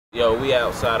Yo, we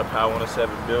outside of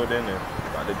Pt.1 building and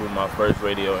about to do my first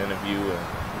radio interview, and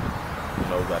you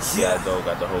know, got the Kydd,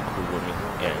 got the whole crew with me,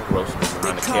 and Gross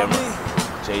behind the camera,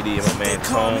 JD and my man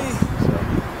Tone.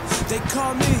 They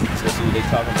call me. Let's see what they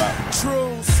talking about.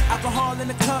 Truez, alcohol in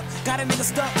the cup, got a nigga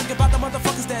stuck, think about the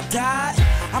motherfuckers that died.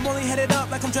 I'm only headed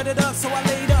up like I'm dreaded up, so I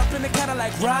laid up in the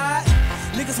Cadillac ride.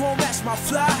 Niggas won't match my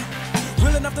fly,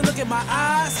 real enough to look at my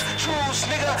eyes. Truez,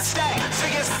 nigga, stack,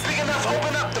 figures, big enough,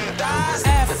 open up them thighs.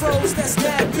 Afros, that's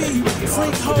nappy,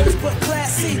 freak hoes, but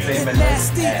classy and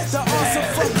nasty. The awesome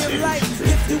fucking life,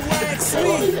 if you ask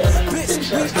me. Bitch,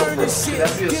 we earn this shit,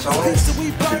 give a piece and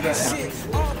we burn this shit.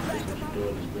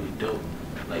 Dope,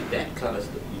 like that kind of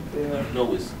stuff. You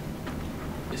know,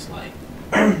 it's like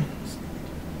I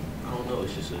don't know.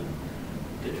 It's just a.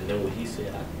 And then what he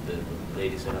said, the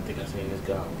lady said, I think I seen this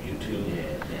guy on YouTube.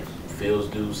 Yeah. Phil's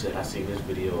dude said I seen this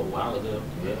video a while ago.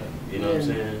 Yeah. You know what I'm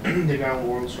saying? The guy on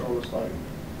World Star was like,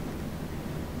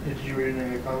 did you read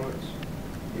any of the comments?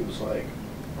 He was like,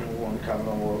 one comment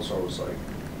on World Star was like,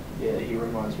 yeah, he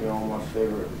reminds me of all my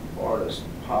favorite artists: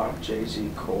 Pac,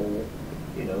 Jay-Z, Cole,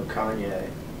 you know,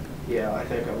 Kanye. Yeah, I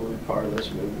think I will be part of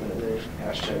this movement, and then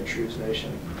hashtag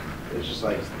TruezNATION. It's just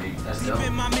like, that's dope. Deep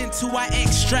in my mental, I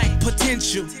extract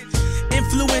potential.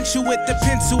 Influential with the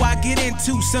pencil, I get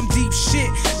into some deep shit,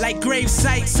 like grave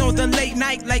sites on the late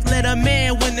night, like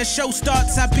Letterman. When the show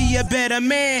starts, I be a better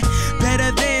man,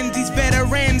 better than these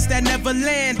veterans that never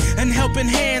land. An helping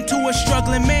hand to a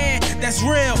struggling man, that's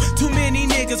real. Too many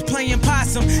niggas playing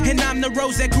possum, and I'm the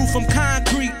rose that grew from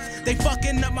concrete. They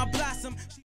fucking up my block.